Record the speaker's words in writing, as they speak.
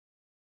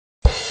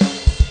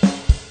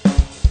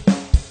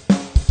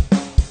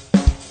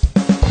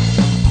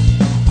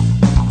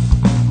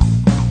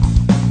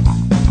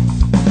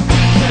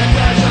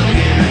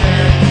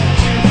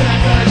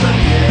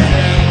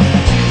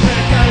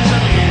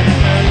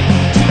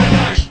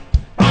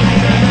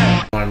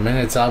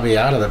minutes, I'll be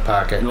out of the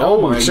pocket.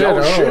 Oh my shit! No,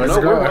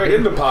 we're right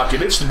in the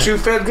pocket. It's the two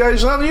fat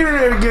guys on the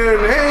internet again.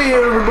 Hey,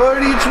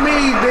 everybody, it's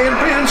me, Dan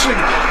Pantzig.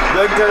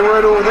 That guy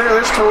right over there,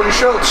 that's Tony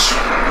Schulz.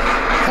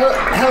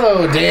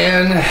 Hello,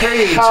 Dan.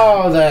 Hey.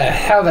 How the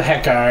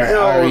heck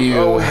are you?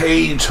 Oh,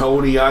 hey,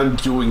 Tony. I'm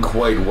doing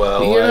quite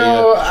well. You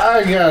know,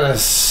 I gotta.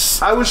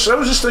 I was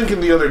just thinking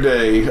the other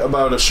day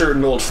about a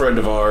certain old friend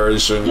of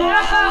ours, and for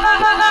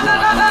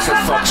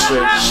fuck's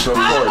sakes, of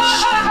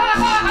course.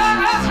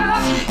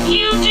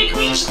 You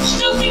dickweeds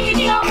still think you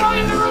can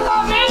outrun the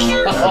robot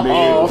master? I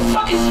mean,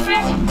 fucking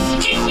fat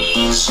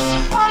dickweeds.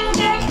 I'm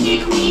that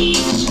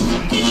dickweeds.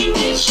 Did you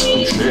miss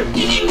me? Shit.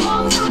 Did you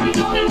long for my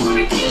gun and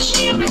wanna kiss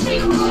me? I'm a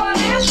fake robot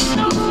ass.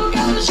 No who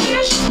got the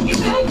sass. You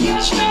fat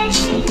gas bags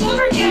will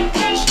never get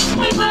past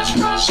my last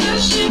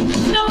processing.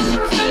 Now I'm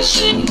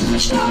professing.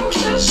 Stop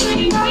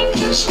obsessing. I'm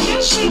just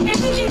guessing. I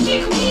think you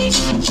dickweeds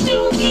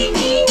still need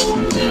me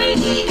more than I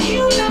need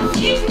you. Now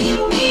give me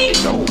the lead.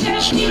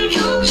 Pass me the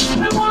drugs.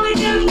 I wanna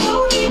get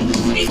loaded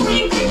before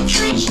you big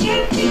tricks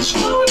get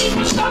exploded.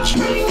 But stop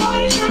spreading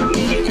lies or I'll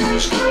make you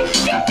guys cry.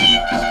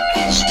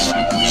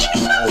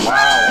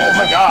 Oh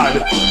my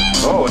god.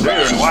 Oh,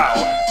 dude, wow.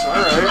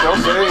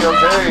 Alright,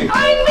 okay. I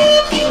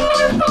live, you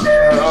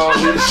motherfuckers. Oh,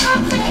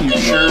 you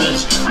sure?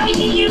 I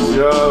need you.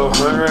 Yo,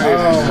 alright.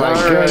 Oh my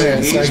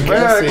goodness, He's I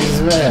back. guess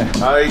he's back.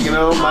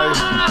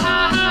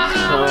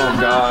 Oh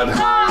god.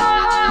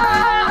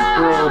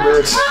 Roll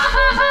it.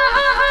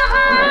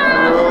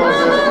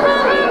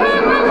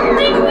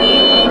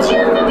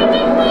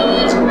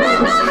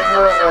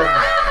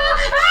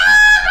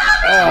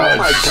 Oh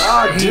my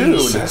god, dude.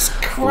 Jesus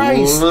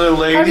Christ.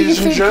 Ladies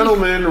and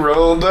gentlemen,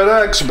 roll that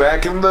X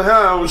back in the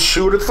house.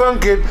 Who'd have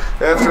thunk it?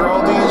 After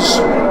all these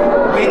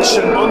weeks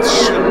and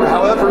months and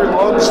however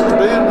long it's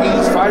been, he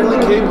finally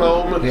came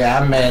home. Yeah,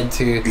 I'm mad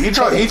too. He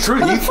How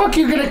the fuck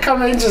you gonna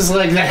come in just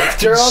like that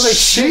after all this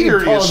shit you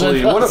pulled?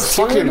 Seriously, what a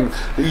fucking...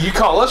 You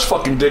call us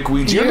fucking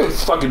dickweeds. You're the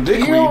fucking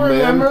dickweed, man. You don't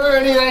remember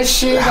any of that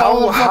shit?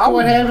 How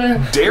what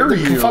happened? Dare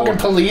you? The fucking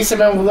police have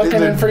been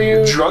looking in for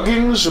you.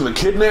 Druggings and the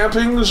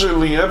kidnappings and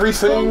the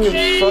everything.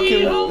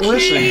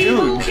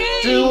 Listen,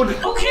 dude.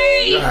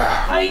 Okay,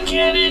 I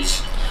get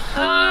it.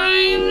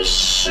 I'm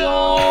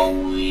so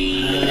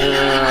weak.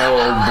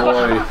 Oh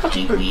boy.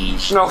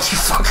 Dickweeds. No, you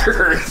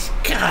fucker.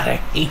 God, I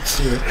hate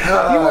you.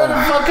 You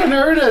wanna fucking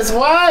hurt us.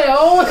 Why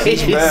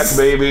always? He's back,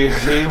 baby.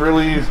 He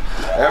really,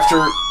 after...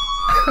 Why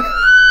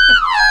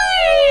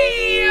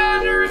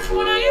on earth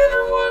would I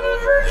ever want to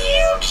hurt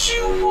you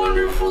two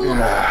wonderful,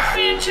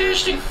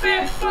 fantastic,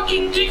 fat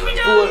fucking dickweed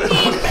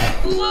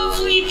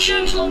lovely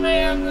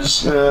gentlemen? When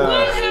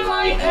have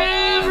I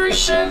ever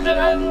said that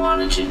I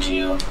wanted to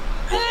do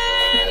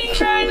any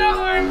kind of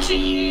harm to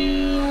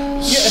you?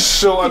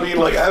 So, I mean,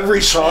 like,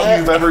 every song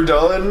you've ever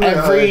done?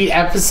 Every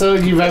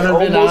episode you've ever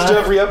been on? Almost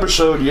every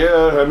episode,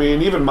 yeah. I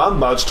mean, even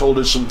Mombot's told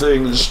us some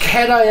things.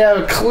 Had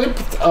I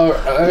clipped, or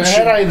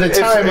had I the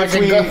time, I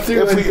could go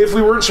through if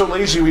we weren't so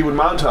lazy, we would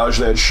montage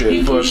that shit.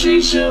 If you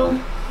say so.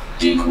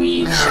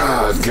 Dickweeds.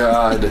 Oh,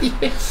 God.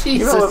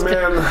 You know what,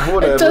 man?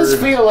 Whatever. It does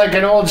feel like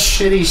an old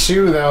shitty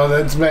shoe, though,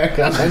 that's back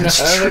on. It's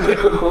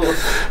true.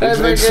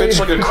 It fits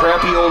like a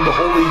crappy old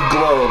holy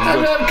glove.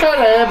 I'm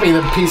kind of happy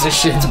the piece of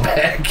shit's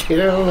back, you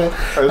know?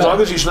 As long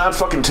as he's not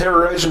fucking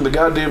terrorizing the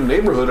goddamn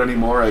neighborhood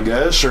anymore, I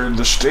guess, or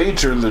the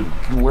state, or the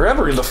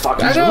wherever the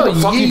fuck he's. Who the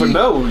fuck even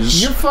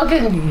knows? You're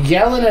fucking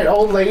yelling at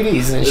old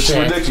ladies and shit.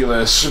 It's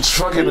ridiculous. It's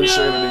fucking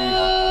insanity.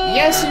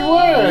 Yes, you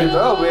were.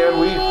 Oh, man,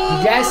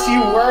 Yes, you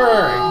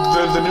were.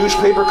 The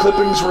newspaper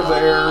clippings were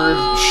there.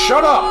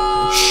 Shut up!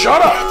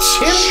 Shut up!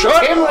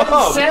 Shut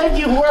up! Said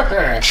you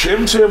were.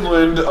 Jim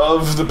Timland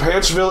of the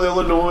Pantsville,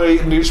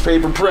 Illinois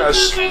newspaper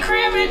press.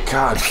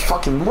 God,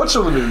 fucking, what's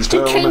in the news,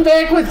 Tone? You came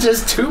back with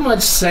just too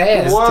much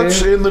sass.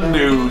 What's in the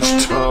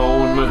news,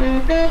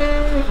 Tone?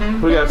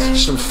 We got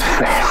some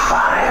fat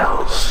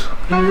files.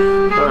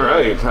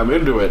 Alright, I'm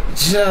into it.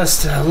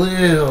 Just a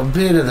little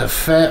bit of the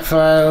Fat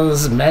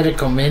Files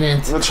medical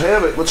minute. Let's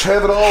have it. Let's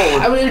have it all.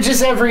 I mean,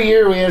 just every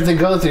year we have to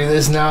go through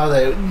this now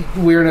that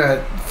we're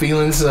not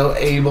feeling so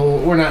able.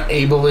 We're not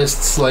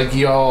ableists like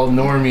y'all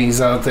normies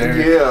out there.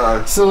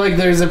 Yeah. So, like,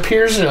 there's a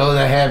peer show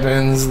that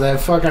happens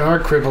that fucking our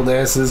crippled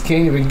asses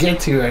can't even get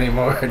to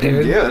anymore,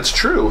 dude. Yeah, it's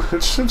true.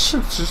 It's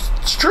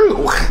true.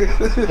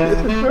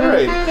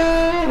 Alright.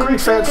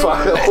 Great Fat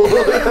File.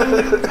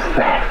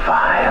 Fat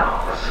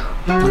Files.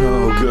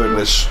 Oh,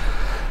 goodness.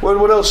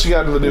 What else you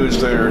got in the news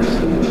there?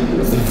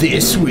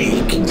 This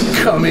week,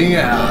 coming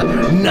out,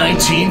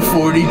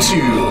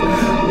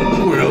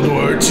 1942, World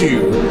War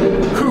II.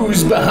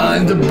 Who's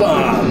behind the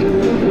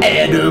bomb?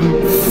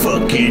 Adam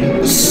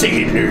fucking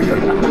Sandler.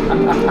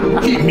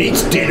 He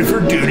meets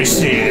Jennifer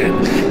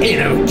Dunistan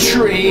in a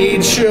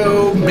trade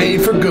show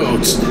made for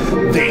goats.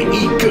 They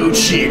eat goat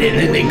shit and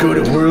then they go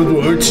to World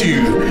War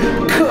II.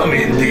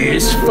 Coming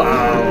this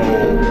fall.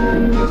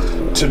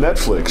 To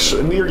Netflix,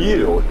 near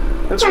you.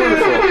 That's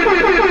wonderful.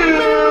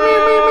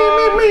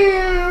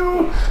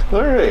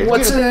 Alright.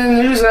 What's in the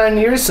news on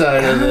your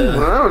side of it?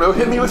 I don't know.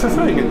 Hit me with a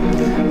thing.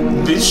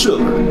 This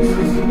summer,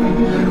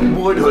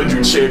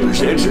 100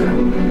 Sandlers enter.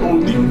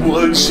 Only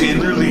one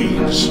Sandler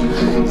leaves.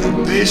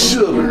 This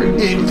summer,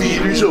 in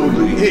theaters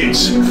only,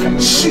 it's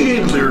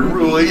Sandler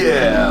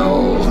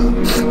Royale.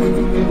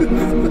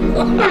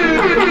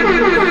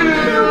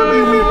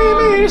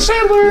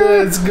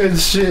 Sandler! That's good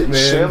shit,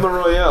 man. Sandler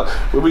Royale.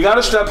 Well, we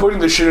gotta stop putting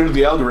this shit into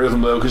the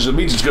algorithm, though, because it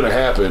means it's gonna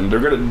happen. They're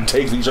gonna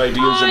take these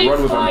ideas and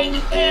run with them. I find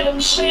Adam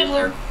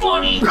Sandler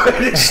funny.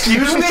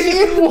 Excuse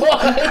me?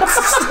 What?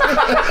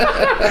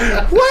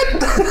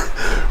 What?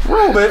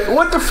 Robert,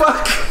 what the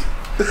fuck?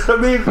 I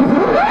mean,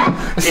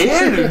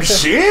 Adam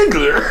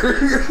Sandler.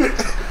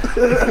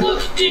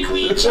 Look,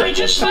 dickweeds, I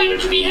just find him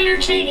to be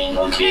entertaining,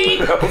 okay?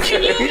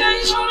 Can you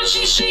guys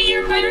honestly say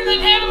you're better than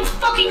Adam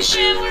fucking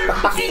Sandler?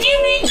 If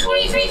you made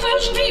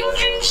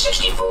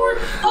 23,864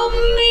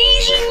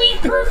 amazingly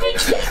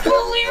perfect,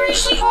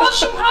 hilariously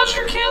awesome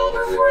Oscar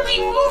caliber worthy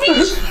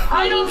movies,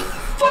 I don't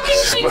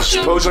fucking think so.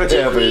 Suppose I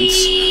haven't.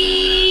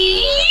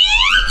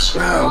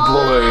 Oh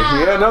boy.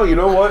 Yeah, no, you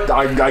know what?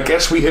 I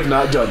guess we have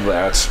not done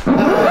that.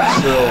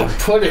 So,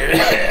 Put it in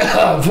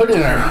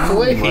our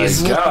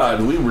place. my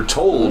God, we were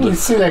told. You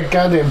see that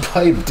goddamn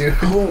pipe, dude?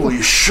 Holy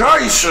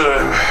scheisse!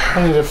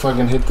 I need to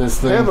fucking hit this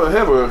thing. Have a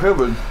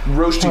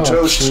roasty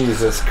toast.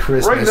 Jesus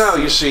Christmas. Right now,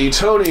 you see,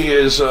 Tony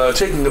is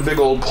taking a big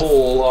old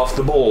pull off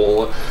the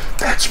bowl.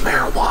 That's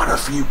marijuana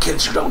for you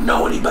kids who don't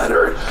know any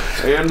better.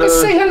 And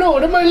say hello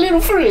to my little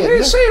friend.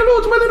 hey, say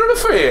hello to my little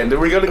friend. Are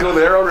we gonna go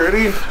there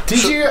already?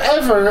 Did you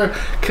ever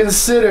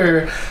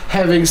consider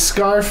having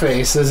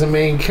Scarface as a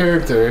main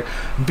character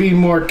be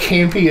more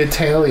campy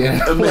Italian,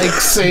 like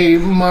say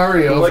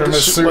Mario Like, from a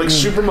certain like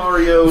Super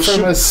Mario,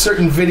 from a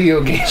certain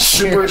video game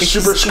Super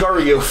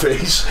Scario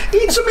face.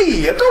 It's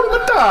me, Tony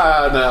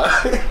Montana.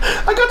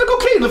 I got the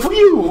cocaine for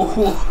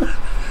you.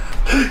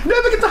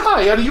 Never get the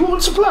high out of your own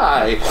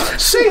supply.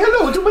 Say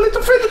hello to my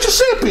little friend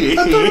Giuseppe.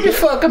 Don't be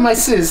fucking my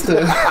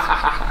sister.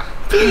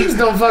 Please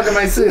don't fuck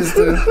my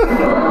sister.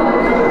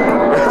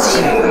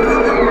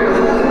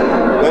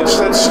 That's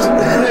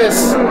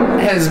This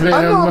has been.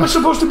 I know I'm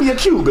supposed to be a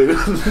Cuban.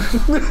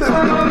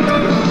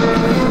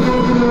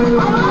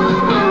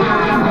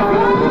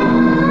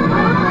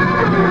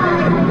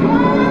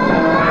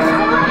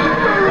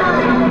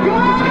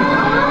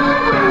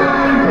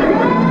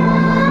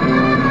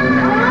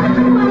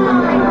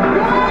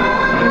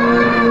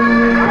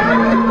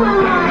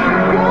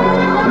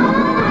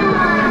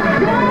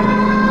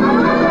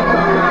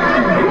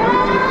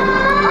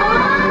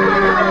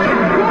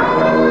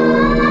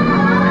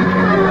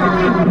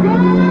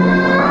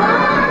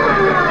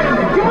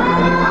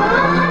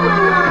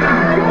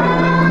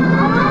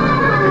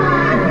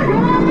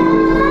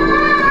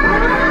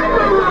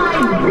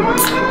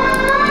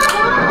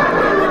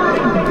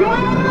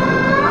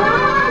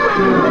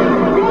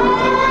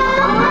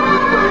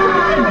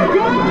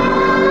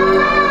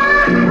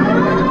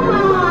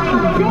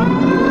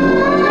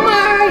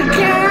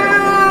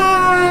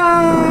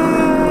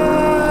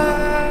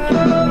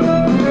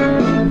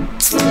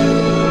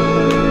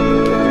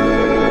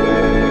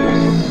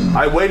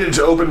 I waited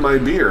to open my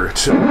beer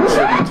to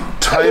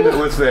time it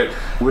with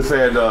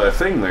that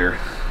thing there.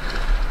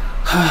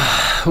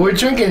 We're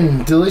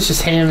drinking delicious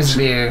Hams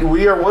beer.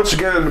 We are once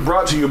again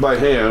brought to you by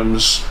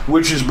Hams,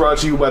 which is brought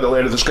to you by the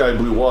Land of the Sky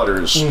Blue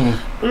Waters.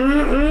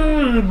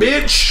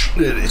 Bitch!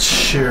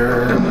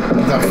 Sure.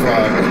 The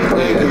fuck.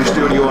 Thank you,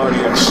 studio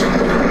audience.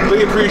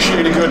 They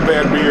appreciate a good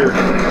bad beer.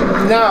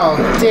 Now,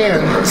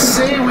 Dan,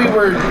 say we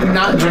were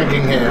not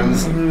drinking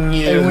Hams,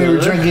 and we were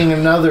drinking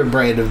another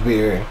brand of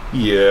beer.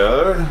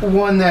 Yeah.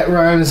 One that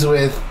rhymes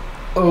with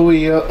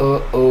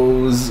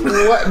O's.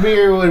 What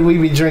beer would we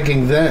be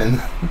drinking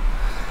then?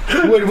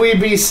 Would we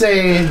be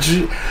saying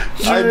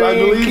I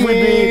believe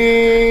we'd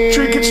be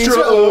drinking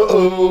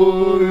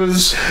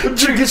straws,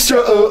 drinking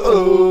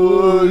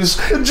straws,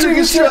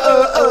 drinking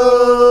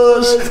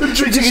straws,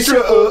 drinking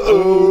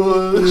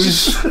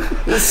straws.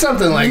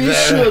 something like This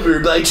that? summer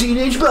by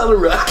Teenage Bottle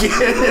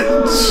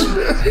Rockets.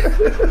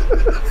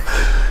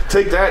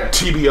 Take that,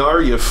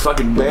 TBR, you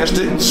fucking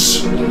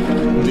bastards.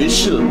 This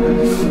summer,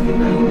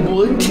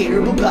 one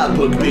terrible pop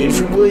punk band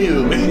from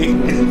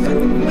Wyoming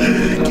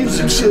gives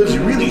themselves a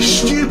really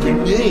stupid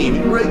name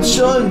and writes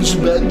songs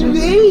about the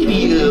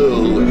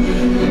radio.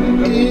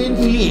 In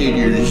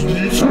theaters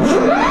this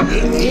summer,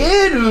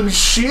 Adam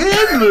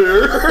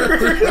Sandler.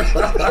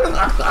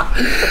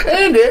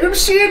 And Adam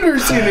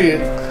Sandler's in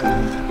it.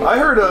 I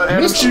heard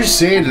Adam Mr.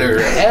 Sandler,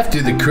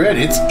 after the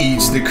credits,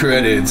 eats the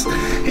credits.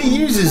 He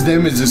uses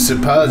them as a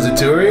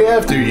suppository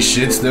after he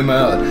shits them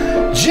out.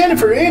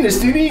 Jennifer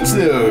Aniston eats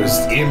those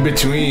in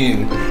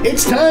between.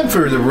 It's time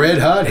for the Red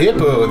Hot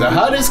Hippo, the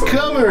hottest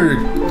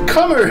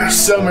comer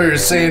summer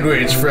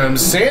sandwich from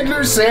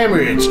Sandler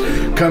Sandwich,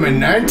 coming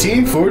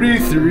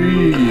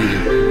 1943.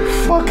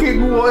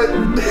 fucking what?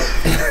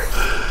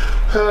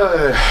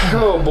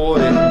 Oh boy.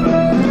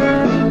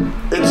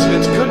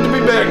 It's good to be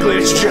back,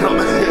 ladies and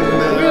gentlemen.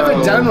 We have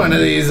a done one of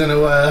these in a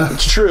while.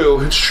 It's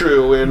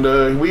true,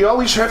 and we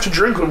always have to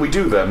drink when we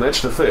do them.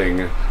 That's the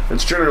thing.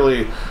 It's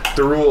generally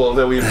the rule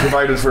that we've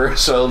provided for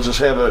ourselves, is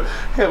have a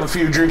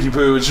few drinky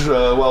poos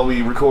while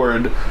we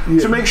record,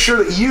 to make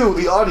sure that you,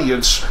 the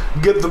audience,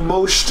 get the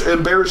most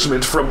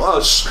embarrassment from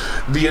us,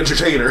 the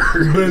entertainer.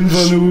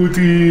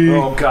 Benvenuti.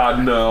 Oh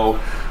God, no.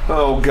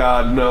 Oh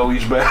God, no,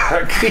 he's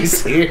back.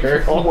 He's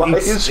here. Why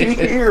is he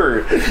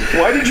here?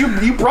 Why did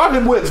you brought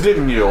him with,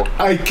 didn't you?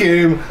 I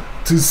came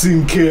to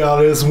sing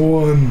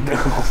KRS-One.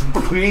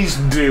 Please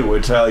do,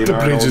 Italian The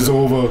Arnold. bridge is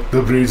over.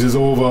 The bridge is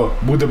over.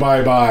 Buddha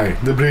bye-bye.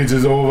 The bridge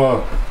is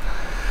over.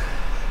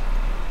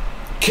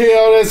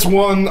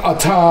 KRS-One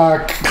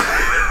attack.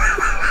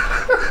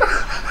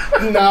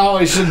 Now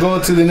I should go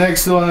to the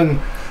next one.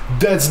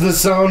 That's the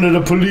sound of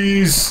the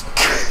police.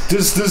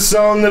 That's the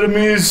sound of the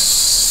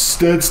miss.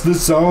 That's the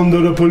sound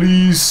of the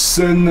police.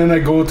 And then I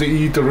go to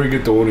eat the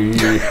rigatoni.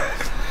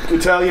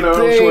 Italian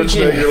Arnold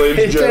Schwarzenegger,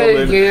 ladies and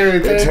gentlemen. Thank you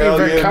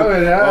Italian for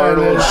coming on.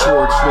 Arnold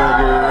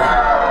Schwarzenegger.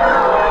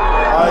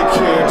 I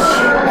can't.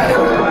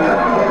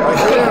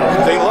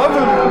 They love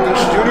him. The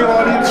studio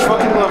audience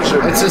fucking loves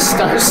him. It's a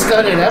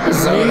star-studded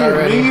episode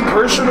already. Me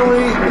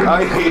personally,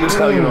 I hate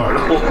Italian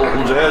Arnold.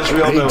 As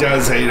we all know, He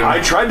does hate him. I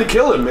tried to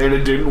kill him, and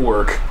it didn't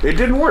work. It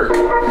didn't work.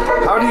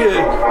 How do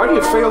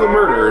you fail a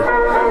murder?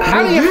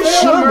 How do you This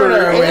fail a summer,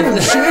 murder Adam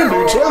with-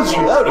 Sandler tells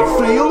you how to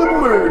fail a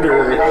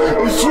murder.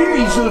 A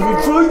series of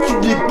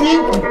unfortunate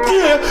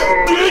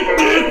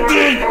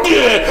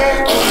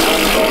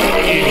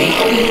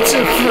It's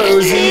a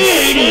frozen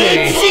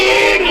snake.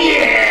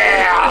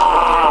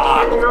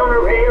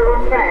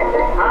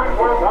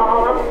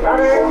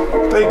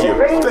 Thank you.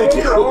 Thank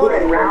you.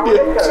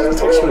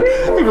 Thanks for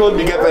letting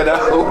me get that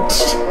out.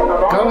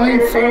 Going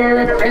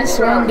for a piss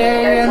one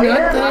day and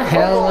what the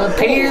hell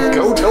appears?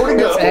 Go, Tony,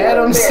 go. It's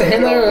Adam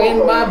Sandler in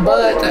my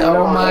butt.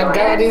 Oh my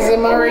God, he's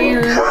in my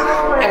rear.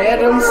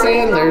 Adam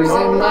Sandler's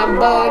in my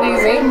butt.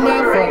 He's in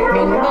my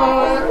fucking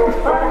butt.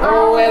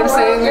 Oh, Adam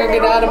Sandler,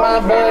 get out of my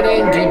butt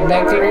and get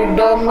back to your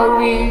dumb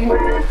movie.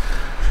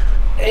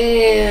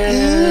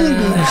 And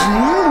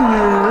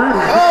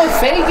oh,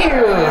 thank you,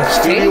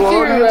 Studio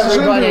audience is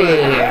everybody. into it.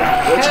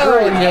 That's Hell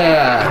great.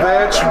 yeah.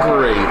 That's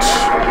great.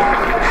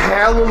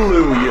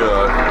 Hallelujah.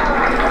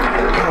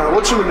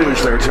 What's in the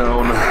news there,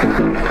 Tone?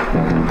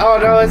 Oh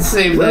no, let's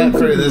save that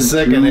for the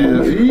second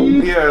half.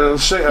 Yeah,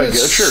 say I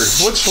guess. Sure.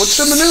 What's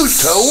in the news,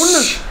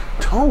 Tone?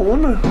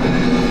 Tone?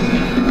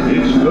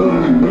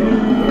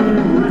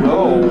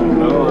 Oh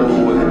no.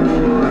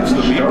 It's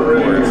the meat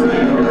report.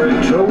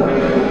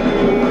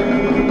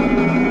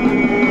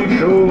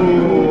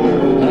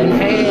 And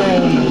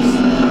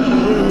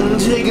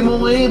hands. Take him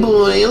away,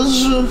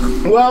 boys.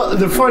 Well,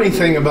 the funny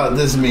thing about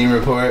this meme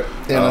report,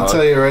 and I'll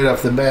tell you right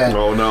off the bat,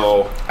 Oh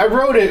no. I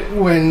wrote it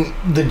when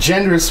the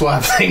gender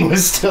swap thing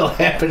was still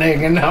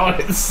happening, and now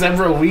it's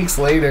several weeks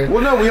later.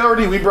 Well, no, we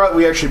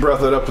actually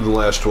brought that up in the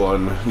last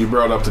one. You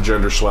brought up the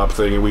gender swap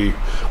thing, and we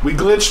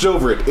glitched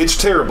over it. It's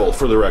terrible,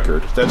 for the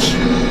record. That's.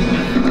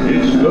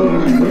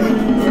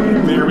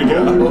 There we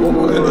go.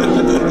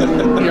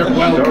 You're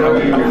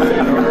welcome.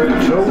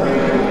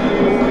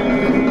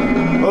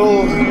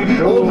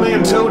 Oh, old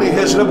man Tony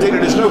hasn't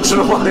updated his notes in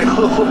a while.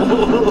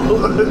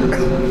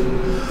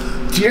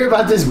 Did you hear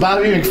about this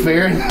Bobby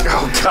McFerrin?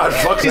 Oh God,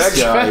 fuck that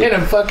He's guy. trying to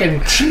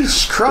fucking.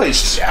 Jesus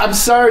Christ. I'm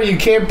sorry you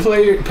can't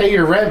pay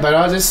your rent, but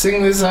I'll just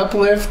sing this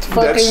uplift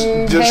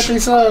fucking happy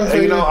song for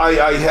you you. know,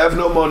 I have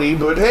no money,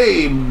 but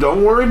hey,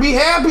 don't worry, be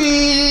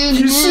happy.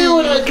 You see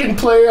what I can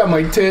play on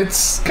my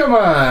tits? Come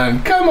on.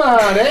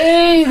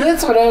 Hey,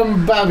 that's what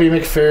I'm, Bobby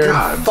McFerrin.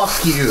 God,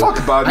 fuck you.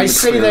 fuck Bobby I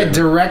say McFerrin. that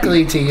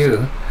directly to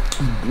you.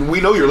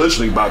 We know you're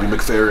listening, Bobby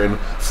McFerrin.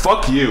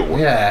 Fuck you.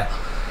 Yeah.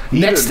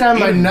 Next time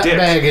my eat a dick.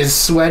 nutbag is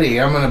sweaty,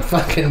 I'm gonna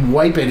fucking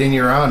wipe it in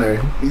your honor.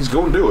 He's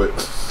going to do it.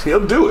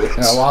 He'll do it.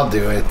 Oh, I'll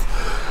do it.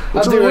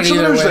 What's I'll do it the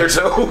either news way. there,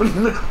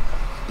 Tone?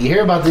 You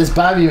hear about this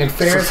Bobby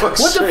McFerrin? For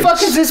fuck's What the sakes.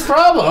 fuck is his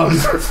problem?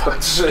 For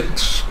fuck's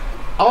sakes.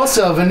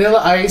 Also, Vanilla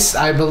Ice,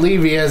 I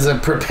believe he has a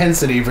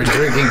propensity for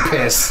drinking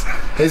piss,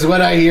 is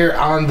what I hear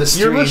on the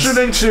streets. You're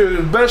listening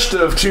to Best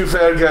of Two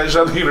Fat Guys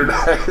on the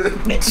Internet.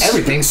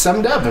 Everything's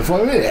summed up before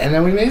we made it. And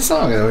then we made a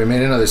song, and then we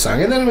made another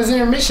song, and then it was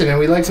intermission, and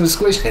we liked some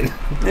squishing.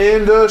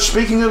 And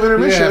speaking of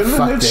intermission, Yeah,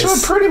 fuck it's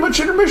this. pretty much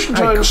intermission I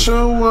time, quit.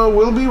 so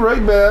we'll be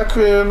right back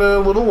in a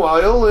little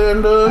while,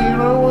 and,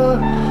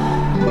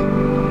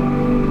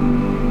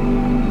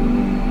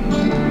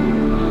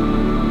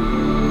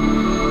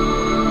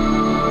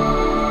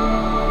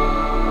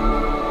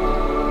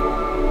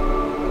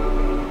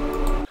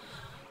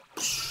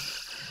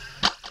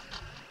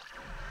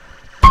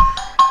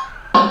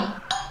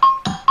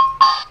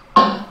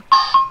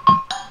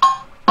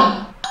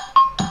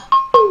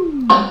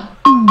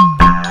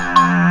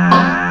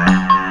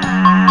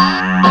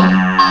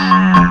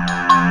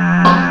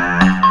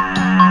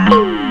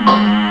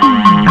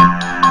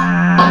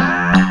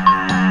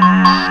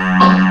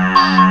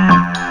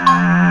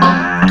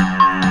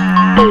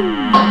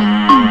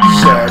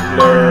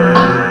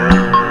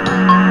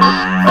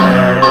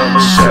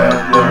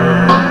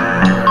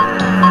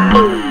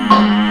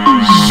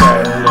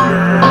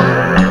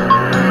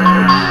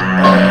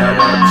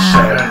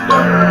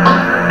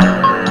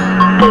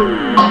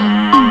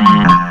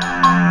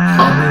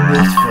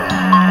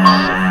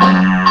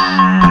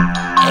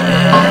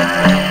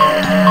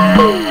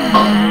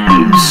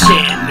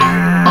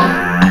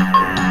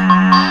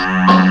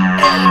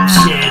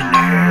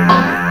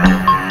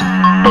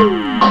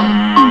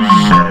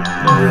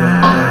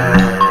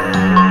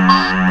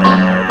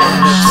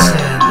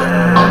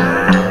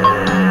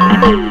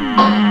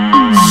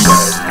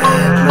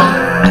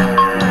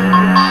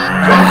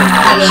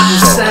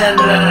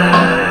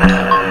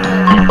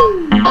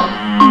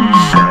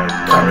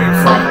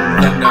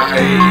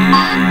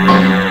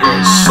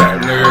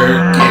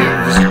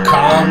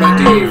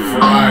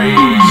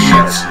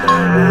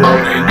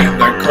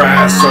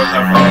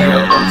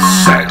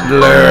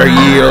 Sandler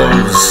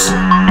yields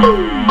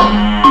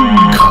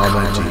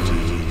comedy.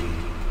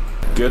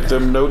 Get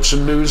them notes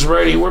and news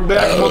ready. We're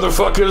back,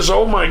 motherfuckers.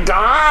 Oh my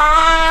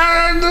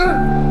god!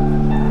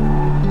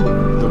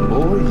 The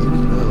more you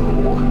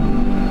know.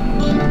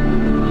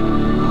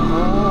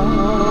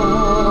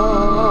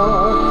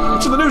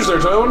 What's in the news there,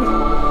 Tone?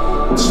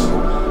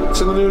 What's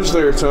in the news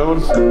there,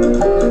 Tone?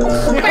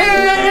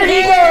 There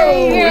he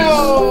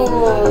goes!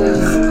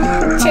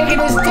 Taking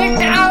his dick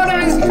out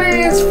of his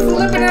pants,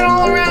 flipping it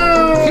all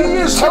around. He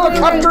is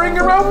helicoptering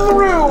around the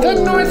room. The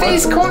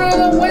northeast corner,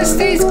 the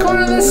west-east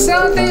corner, the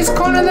southeast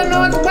corner, the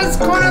northwest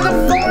corner,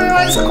 the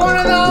forwest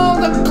corner,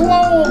 the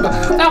globe.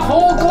 The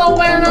whole globe,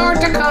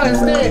 Antarctica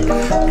is dick.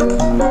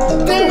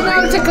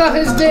 Antarctica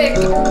is dick.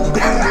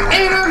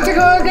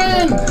 Antarctica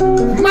again.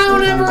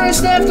 Mount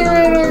Everest after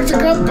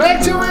Antarctica,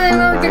 back to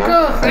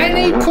Antarctica, and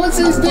he puts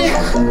his dick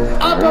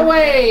up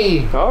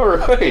away. All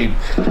right.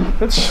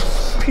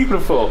 That's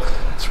beautiful.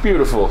 It's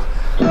beautiful.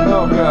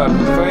 Oh, God.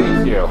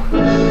 Thank you.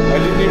 I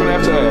didn't even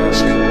have to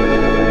ask.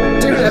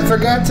 Dude, I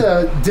forgot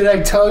to. Did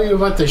I tell you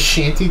about the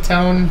shanty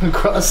town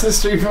across the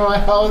street from my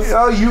house?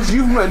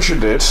 You've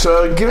mentioned it.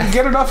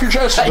 Get it off your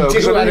chest, though,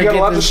 because I know you got a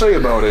lot to say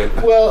about it.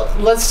 Well,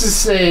 let's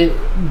just say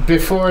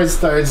before it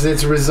starts,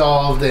 it's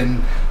resolved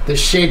and the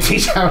shanty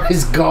town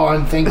is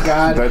gone, thank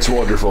God. That's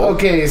wonderful.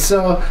 Okay,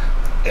 so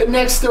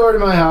next door to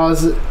my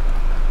house,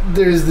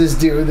 there's this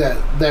dude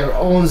that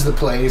owns the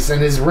place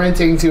and is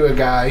renting to a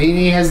guy, and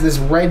he has this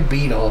red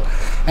beetle,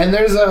 and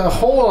there's a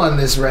hole on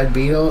this red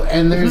beetle,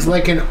 and there's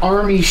like an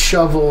army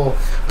shovel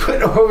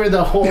put over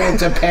the hole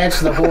to patch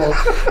the hole.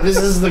 This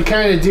is the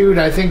kind of dude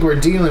I think we're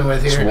dealing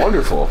with here. It's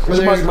wonderful.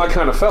 It's my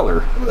kind of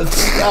feller.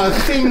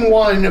 Thing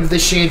one of the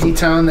shanty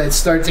town that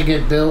start to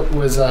get built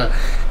was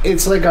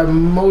it's like a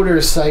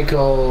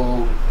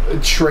motorcycle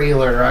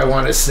trailer, I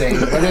want to say,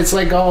 but it's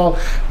like all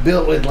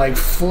built with like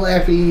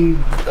flappy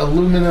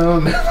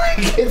aluminum.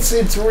 Like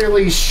it's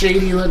really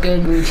shady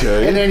looking.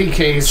 Okay. In any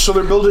case, so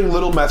they're building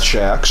little meth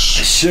shacks.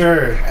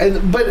 Sure,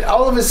 but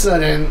all of a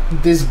sudden,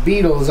 this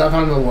beetle's up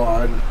on the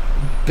lawn,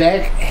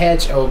 back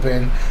hatch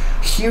open.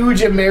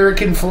 Huge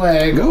American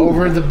flag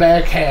over the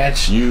back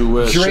hatch,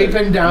 USA,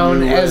 draping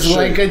down as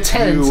like a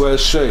tent.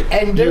 USA.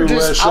 And they're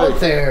just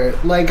out there.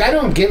 Like, I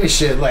don't give a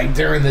shit, like,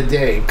 during the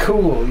day.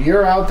 Cool.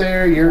 You're out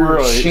there,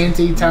 you're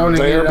shanty towning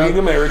it up. They're being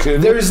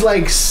American. There's,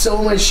 like,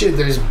 so much shit.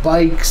 There's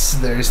bikes,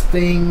 there's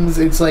things.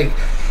 It's, like,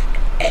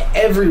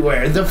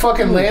 everywhere. The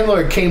fucking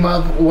landlord came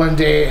up one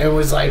day and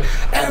was like,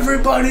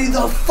 everybody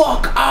the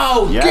fuck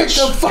out! Yes.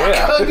 Get the fuck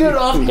out! Get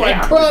off my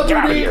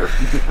property!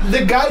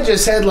 The guy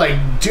just had like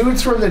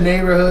dudes from the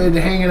neighborhood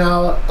hanging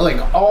out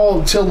like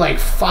all till like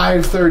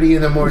 5:30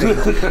 in the morning,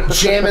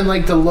 jamming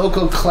like the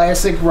local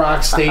classic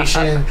rock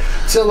station.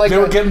 So like they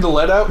were getting the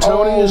lead out,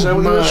 Tony? Is that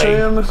what you were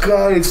saying?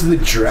 God, it's the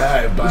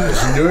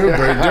drive-bys.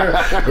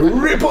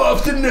 Rip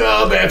off the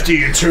knob after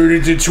you turn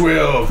it to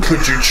 12.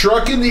 Put your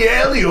truck in the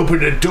alley, open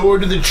the door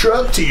to the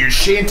truck to your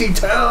shanty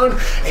town,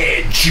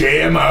 and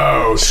jam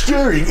out.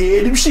 Starring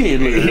Adam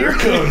Sandler. Here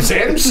comes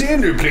Adam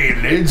Sandler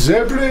playing Led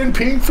Zeppelin,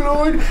 Pink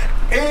Floyd,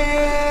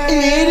 and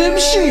Adam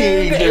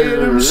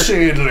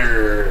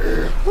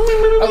Sandler.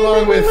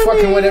 Along with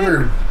fucking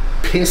whatever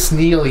piss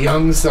Neil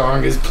Young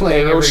song is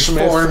playing every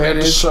 4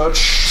 minutes. Such.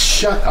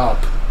 Shut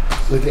up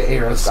with the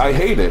Aerosmith. I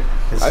hate it.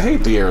 I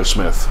hate the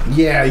Aerosmith.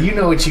 Yeah, you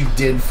know what you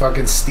did,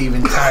 fucking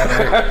Steven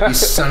Tyler, you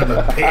son of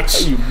a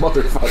bitch. You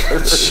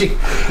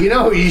motherfucker. You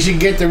know who you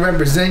should get to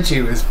represent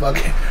you is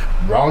fucking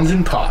Rounds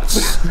and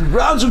Potts.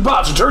 Rounds and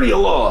Potts, attorney of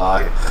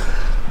law.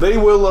 They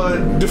will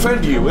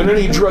defend you in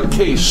any drug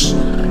case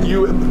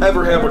you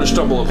ever happen to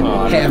stumble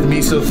upon. Have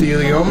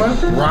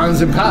mesothelioma?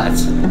 Rounds and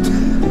Potts.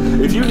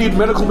 If you need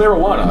medical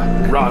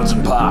marijuana, Rounds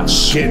and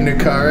Potts. Get in a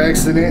car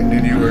accident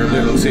and you were a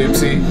little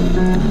tipsy.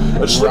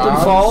 A slip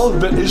and fall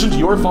that isn't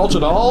your fault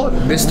at all?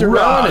 Mr.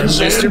 Ron and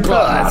Mr.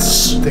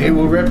 Potts. They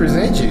will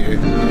represent you.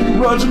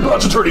 Rounds and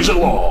Potts, attorneys at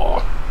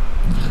law.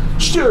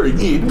 Starring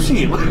Adam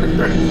Sandler.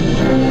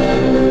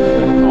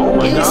 Oh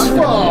my This God.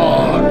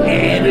 fall,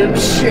 Adam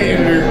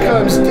Sandler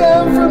comes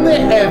down from the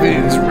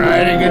heavens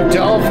riding a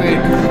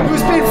dolphin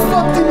who's been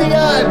fucked in the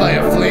eye by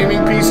a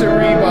flaming piece of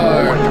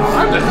rebar.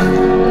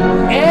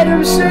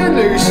 Adam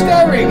Sandler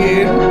starring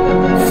in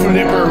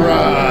Flipper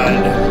Rod.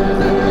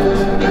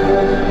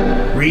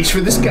 Reach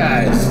for the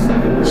skies.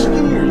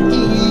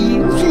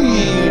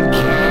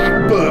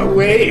 But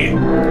wait,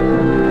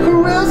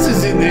 who else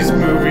is in this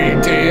movie,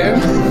 Dan?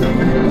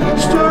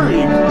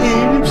 Starring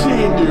Adam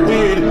Sandler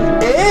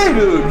and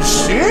Adam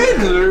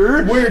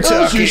Sandler. We're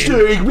Also talking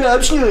starring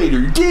Rob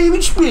Schneider,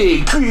 David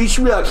Spade, Chris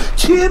Rock,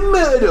 Tim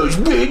Meadows,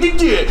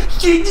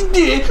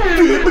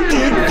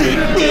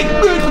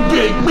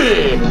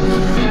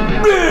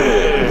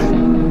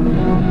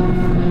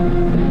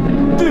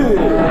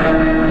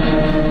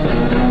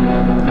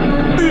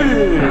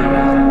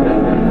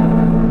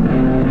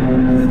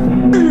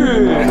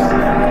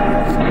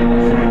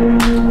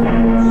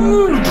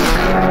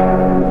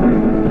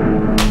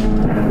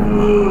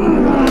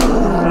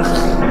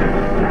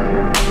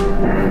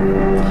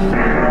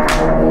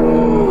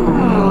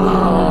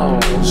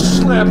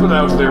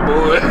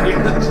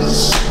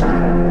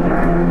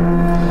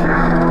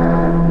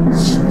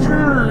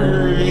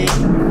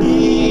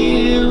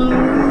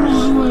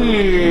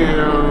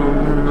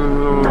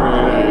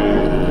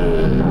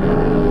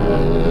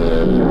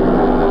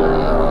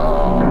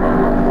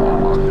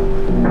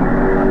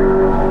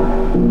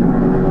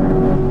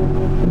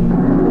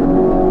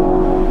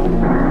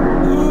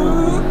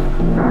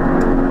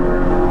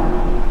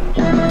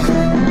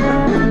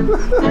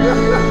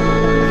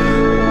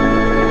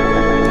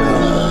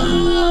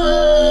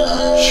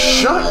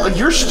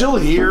 still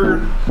here?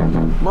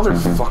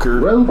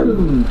 Motherfucker.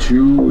 Welcome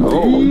to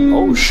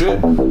Oh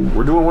shit.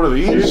 We're doing one of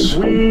these?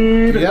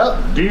 Dickweed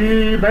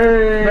Debates.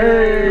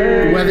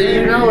 Whether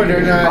you know it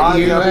or not,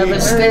 you have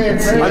a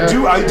stance.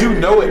 I do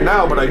know it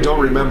now, but I don't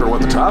remember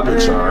what the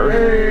topics are.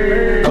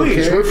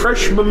 Please, Okay.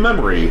 refresh my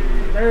memory.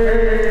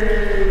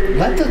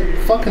 Let the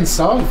fucking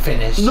song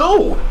finish.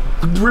 No!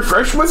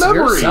 Refresh my It's your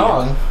memory.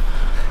 song.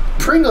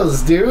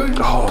 Pringles, dude.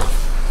 Oh,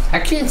 I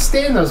can't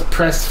stand those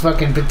pressed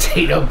fucking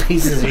potato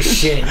pieces of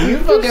shit. You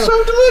fucking. it's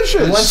so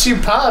delicious. Once you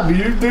pop,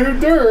 you do.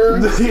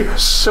 You're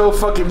so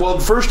fucking... Well,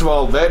 first of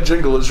all, that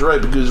jingle is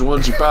right, because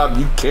once you pop,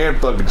 you can't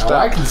fucking stop. Oh,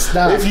 I can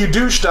stop. If you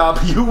do stop,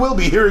 you will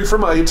be hearing from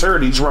my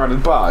attorneys, Ron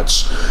and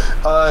Potts.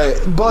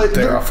 But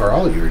They're for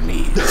all your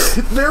needs.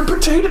 they're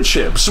potato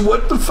chips.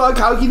 What the fuck?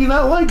 How can you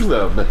not like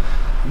them?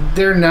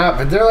 They're not,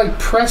 but they're like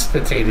pressed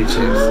potato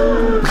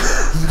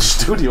chips.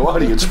 Studio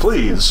audience,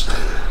 please.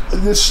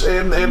 This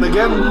and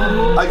again,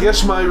 I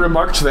guess my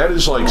remark to that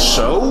is like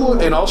so,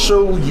 and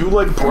also you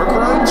like pork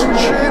rinds and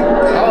shit.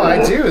 Oh,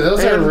 I do.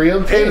 Those are real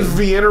And pigs.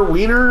 Vienna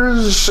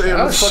wieners and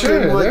Oh, fucking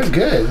sure, like they're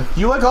good.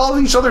 you like all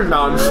these other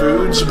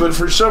non-foods, but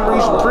for some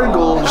reason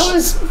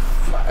Pringles.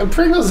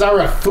 Pringles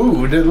are a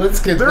food. Let's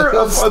get They're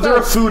a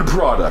that. food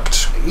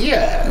product.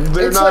 Yeah,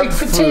 They're it's not like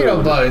potato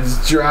food.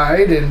 buds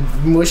dried and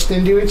mushed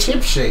into a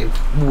chip shape.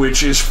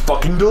 Which is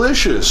fucking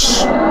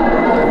delicious.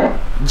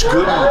 It's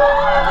good.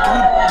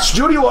 God,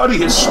 studio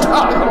audience,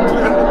 stop.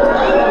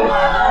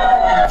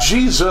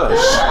 Jesus.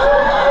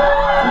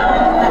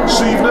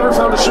 So you've never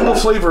found a single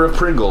flavor of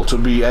Pringle to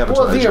be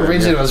appetizing? Well, the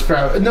original's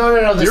probably no.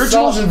 The The salt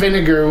original's- and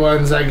vinegar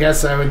ones, I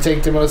guess I would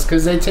take the most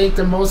because they take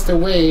the most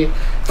away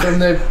from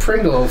the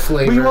Pringle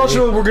flavor. But you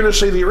also were gonna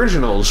say the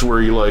originals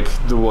were you like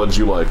the ones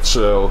you liked,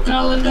 so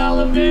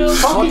Dollar bill.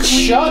 fucking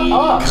shut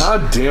up.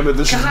 God damn it,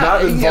 this does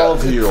not God,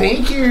 involve you.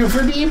 Thank you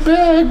for being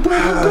back.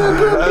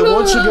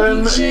 Once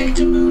again, Take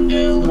the moon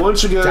down.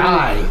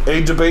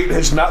 a debate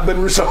has not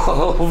been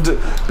resolved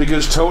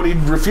because Tony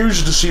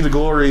refused to see the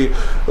glory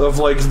of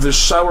like the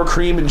sour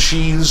cream and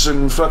cheese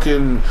and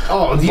fucking.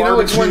 Oh, you know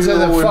which ones are the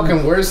barbecue and-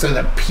 fucking worst? Are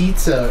the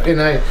pizza,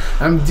 and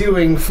I'm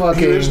doing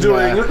fucking. He was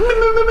doing. I'm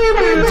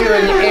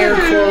doing air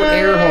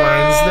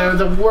horns. They're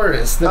the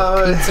worst.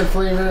 The pizza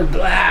flavor,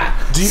 blah.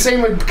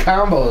 Same with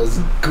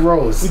combos.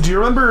 Gross. Do you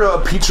remember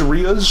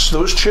pizzerias?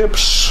 Those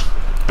chips.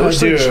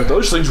 Those I do. things.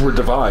 Those things were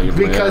divine.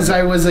 Because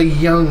man. I was a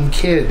young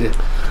kid,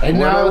 and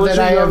When I now was that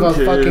a I have a young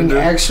kid, fucking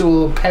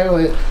actual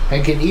palate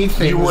and can eat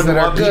things You wouldn't that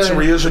are want good,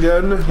 pizzerias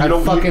again. I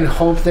fucking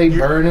hope they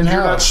burn in You're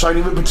hell. not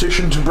signing the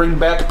petition to bring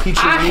back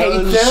pizzerias. I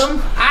hate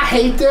them. I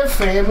hate their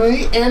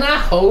family, and I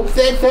hope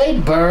that they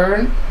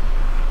burn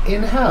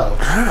in hell.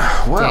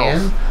 Well,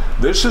 Dan?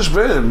 this has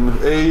been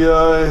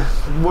a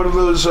one of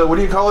those. What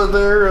do you call it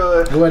there?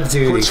 What do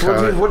you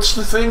call it? What's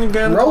the thing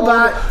again?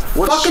 Robot,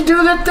 called? fucking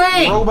do the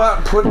thing!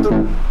 Robot, put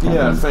the.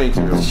 Yeah, thank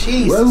you.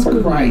 Jesus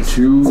Welcome Christ.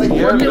 to It's like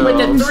working with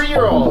a Windows.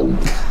 3-year-old.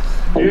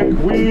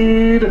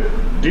 Dickweed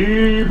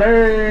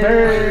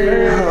Debates.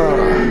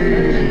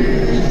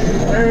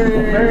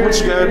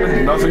 Once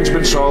again, nothing's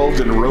been solved,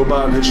 and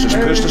Robot has just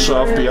pissed us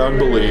off beyond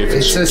belief.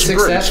 It's a great.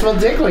 successful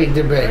dickweed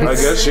debate. I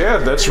guess, yeah,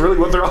 that's really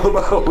what they're all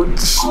about.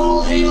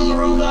 All hail the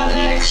Robot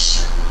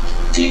X.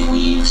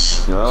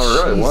 Dickweeds.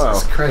 All right, wow.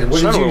 Jesus Christ.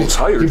 What Sound did a little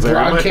tired you there,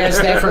 man.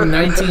 broadcast that from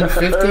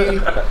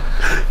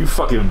 1950? You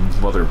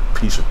fucking mother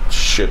piece of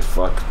shit,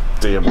 fuck.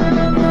 Damn.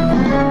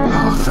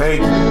 Oh,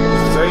 thank you.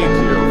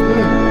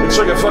 It's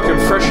like a fucking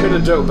fresh hit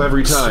of dope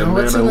every time, So man.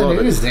 what's I in the love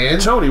news, it. Dan?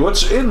 Tony,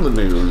 what's in the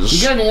news?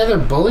 You got any other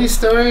bully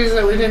stories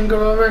that we didn't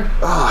go over?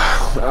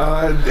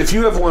 If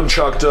you have one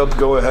chalked up,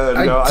 go ahead.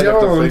 I I'd have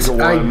to think of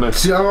one.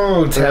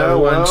 don't have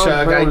one, well,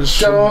 Chuck. that I was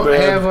some don't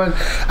bad- have one.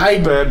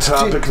 Bad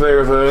topic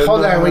there, then.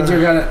 Hold on,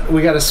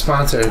 we got a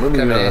sponsor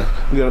coming in.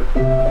 We got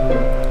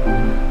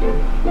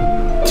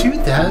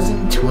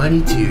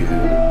 2022.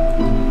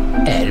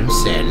 Adam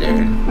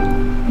Sandler.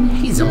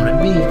 He's on a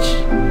beach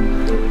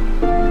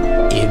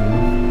in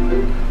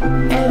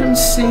Adam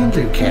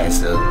Sandler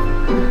Castle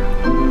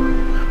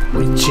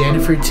with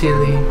Jennifer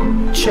Tilly,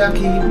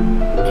 Chucky,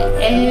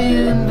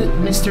 and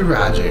Mr.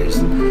 Rogers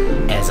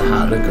as a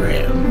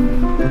hologram.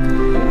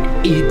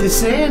 Eat the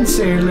sand,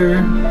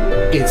 Sandler.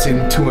 It's in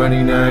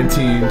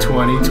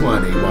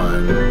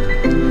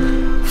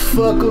 2019-2021.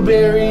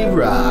 Fuckleberry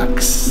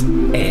rocks.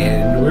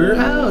 And we're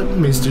out,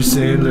 Mr.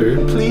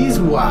 Sandler. Please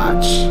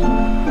watch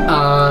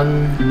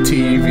on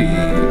TV.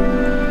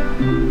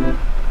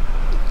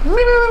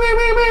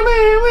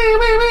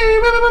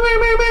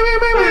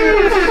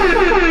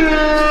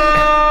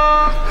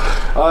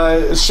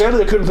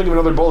 Sadly, I couldn't think of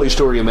another bully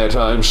story in that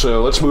time,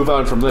 so let's move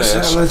on from this.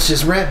 So let's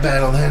just rap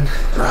battle then.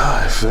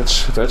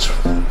 If that's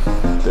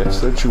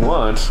what you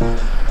want.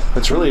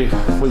 That's really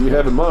what you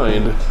have in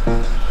mind.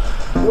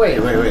 Wait.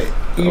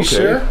 You Okay.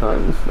 sure?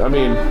 I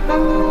mean,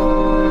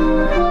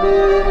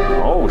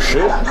 oh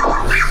shit.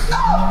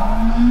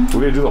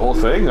 We're gonna do the whole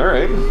thing?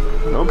 Alright.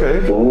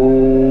 Okay.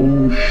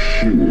 Oh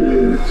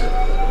shit.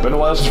 Been a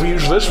while since we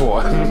used this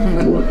one.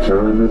 What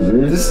time is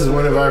it? This is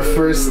one of our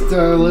first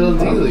little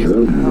dealies.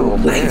 Oh,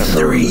 Like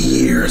 3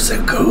 years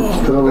ago.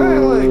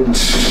 like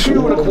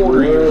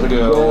 2.25 years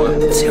ago.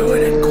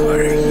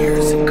 2.25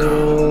 years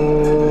ago.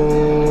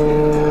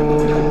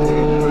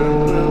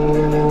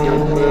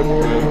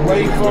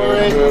 Wait for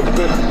it.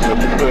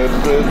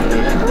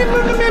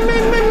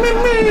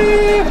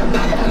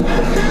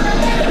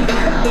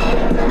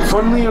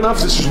 Funnily enough,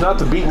 this is not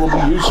the beat we'll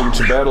be using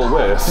to battle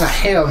with.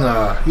 Hell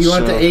no. You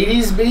want the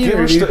 80s beat? Give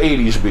or us you... the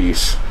 80s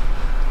beat.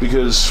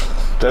 Because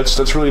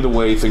that's really the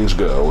way things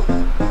go.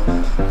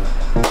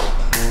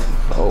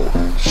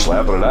 Oh,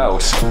 slapping it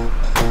out.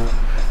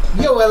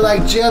 Yo, I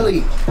like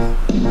jelly.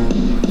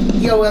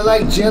 Yo, I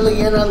like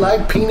jelly and I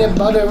like peanut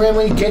butter. And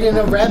when you get in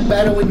a rap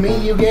battle with me,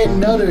 you get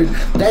nuttered.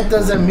 That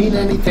doesn't mean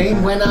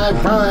anything when I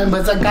rhyme,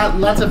 but I got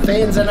lots of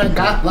fans and I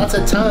got lots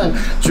of time.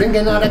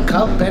 Drinking out a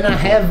cup and I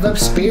have the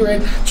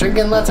spirit.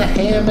 Drinking lots of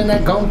ham and I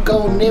don't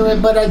go near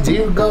it, but I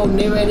do go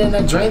near it. And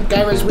I drink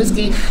Irish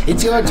whiskey.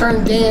 It's your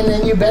turn, Dan,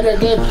 and you better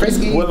get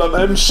frisky. Well,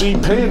 I'm MC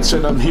Pants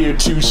and I'm here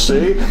to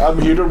say I'm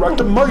here to rock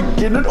the mic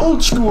in an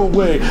old school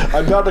way.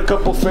 I got a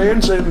couple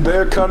fans and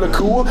they're kinda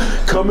cool.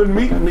 Come and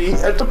meet me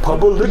at the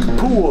public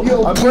pool.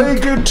 Yo, I play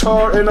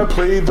guitar and I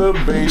play the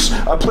bass.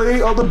 I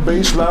play all the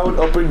bass loud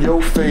up in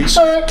your face.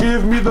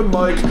 Give me the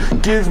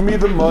mic, give me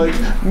the mic.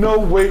 No,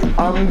 wait,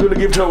 I'm gonna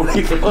give Tony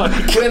the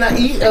mic. When I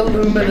eat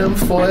aluminum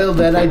foil,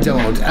 that I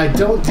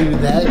don't do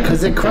that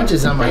because it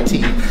crunches on my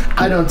teeth.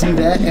 I don't do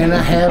that, and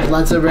I have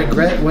lots of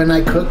regret when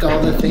I cook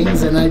all the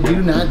things, and I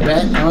do not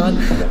bet on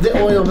the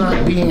oil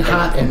not being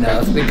hot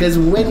enough, because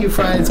when you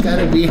fry it's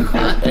gotta be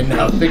hot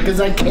enough, because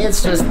I can't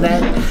stress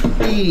that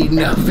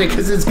enough,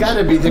 because it's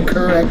gotta be the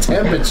correct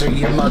temperature,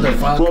 you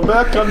motherfucker. Well, I'm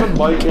back on the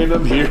mic and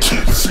I'm here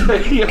to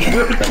say I'm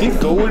gonna keep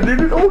going in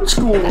an old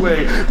school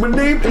way. My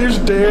name is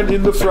Dan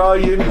in the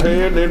frying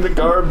pan and the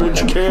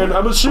garbage can.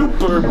 I'm a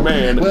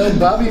Superman. Well,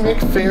 Bobby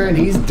McFerrin,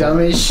 he's dumb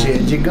as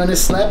shit. You're gonna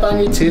slap on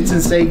your tits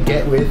and say,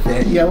 get with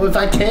it. Yo, if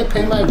I can't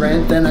pay my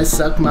rent, then I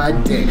suck my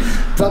dick.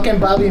 Fucking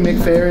Bobby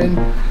McFerrin.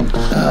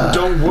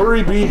 Don't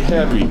worry, be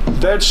happy.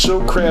 That's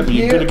so crappy.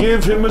 Yeah. Gonna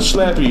give him a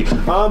slappy.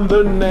 I'm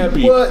the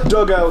nappy. What?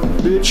 Dugout,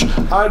 bitch.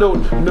 I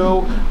don't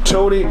know.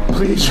 Tony,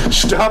 please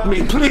stop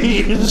me,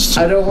 please.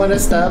 I don't want to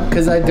stop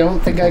because I don't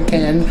think I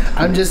can.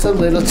 I'm just a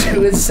little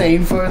too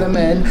insane for the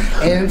men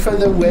and for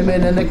the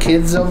women and the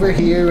kids over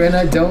here. And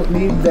I don't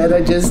need that.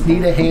 I just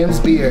need a ham's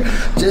beer.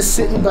 Just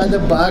sitting by the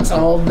box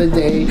all the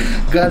day.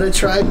 Got a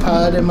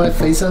tripod and my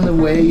face on the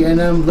way.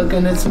 And I'm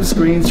looking at some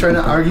screens trying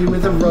to argue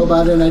with a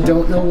robot. And I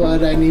don't know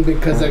what I need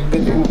because I'm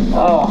getting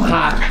all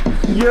hot.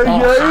 Yay,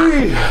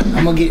 yay.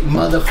 I'm gonna get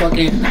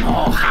motherfucking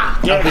all hot.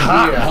 Get up in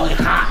hot. here.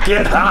 Hot.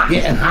 Get hot.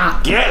 Getting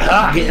hot. Get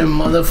hot. Getting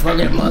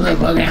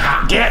motherfucking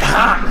hot. Get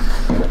hot.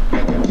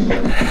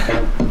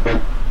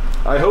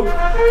 I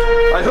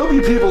hope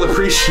you people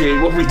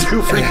appreciate what we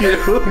do for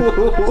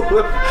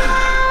you.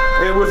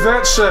 And with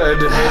that said,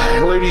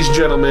 ladies and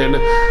gentlemen,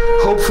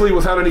 hopefully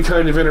without any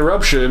kind of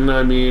interruption,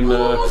 I mean,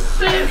 Oh,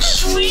 thanks,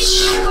 sweet.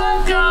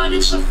 Oh, God,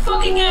 it's the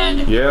fucking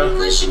end. Yeah? And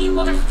listen, you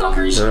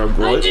motherfuckers.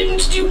 What? I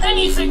didn't do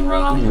anything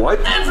wrong. What?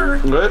 Ever.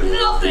 What?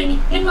 Nothing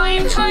in my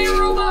entire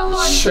robot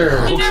life. Sure.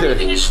 And Okay.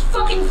 everything is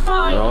fucking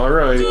fine. All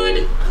right.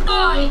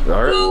 Goodbye.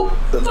 All right. Go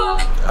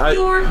fuck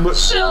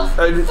yourself.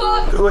 Fucking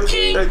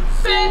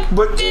fat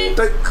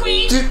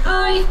queen.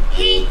 I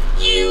hate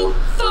you.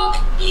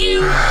 Fuck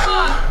you.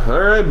 Bye.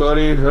 Alright,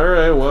 buddy.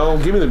 Alright, well,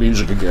 give me the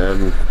music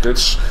again.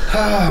 It's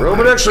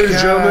Robot X, ladies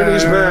and gentlemen.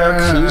 He's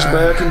back. He's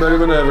back and better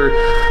than ever.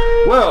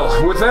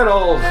 Well, with that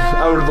all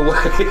out of the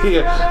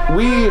way,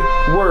 we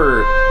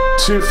were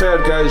two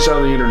fat guys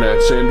on the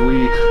internet, and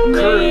we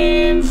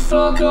Man,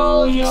 fuck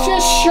all y'all.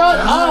 Just shut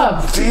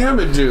up. Damn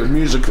it, dude.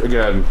 Music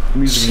again.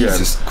 Music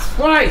Jesus again.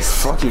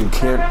 Christ. Fucking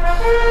can't.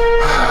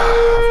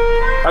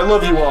 I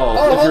love you all.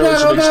 Oh, hold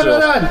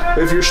on.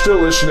 If you're still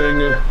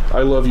listening,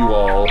 I love you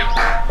all.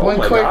 Oh One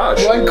my quick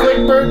gosh. bird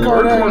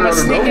corner. I'm gonna out of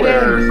sneak it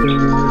nowhere. in.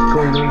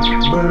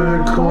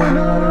 Bird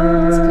corner.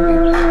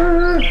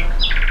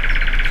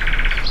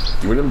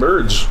 You them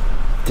birds.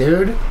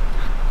 Dude,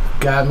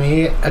 got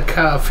me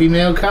a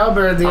female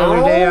cowbird the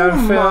other day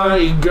on film. Oh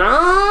my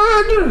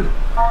god!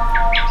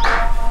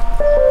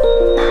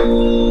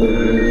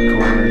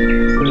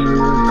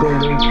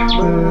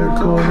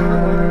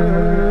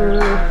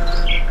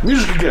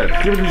 Music again.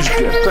 Give me music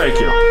again. Thank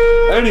you.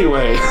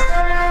 Anyway,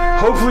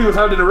 hopefully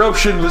without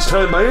interruption this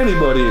time by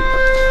anybody,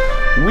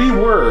 we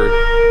were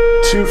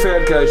two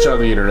fat guys on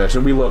the internet,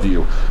 and we love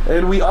you.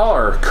 And we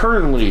are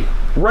currently,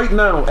 right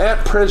now,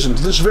 at present,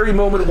 this very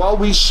moment, while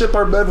we sip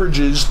our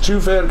beverages, two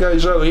fat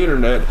guys on the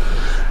internet,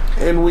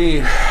 and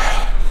we,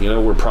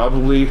 we're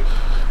probably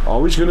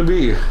always going to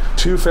be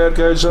two fat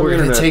guys on the We're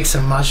internet. gonna take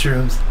some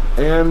mushrooms.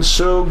 And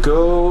so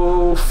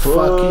go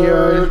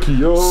fuck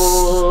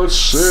yourself.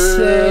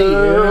 Say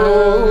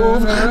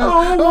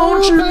Oh,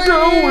 won't you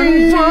go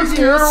and fuck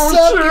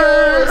yourself?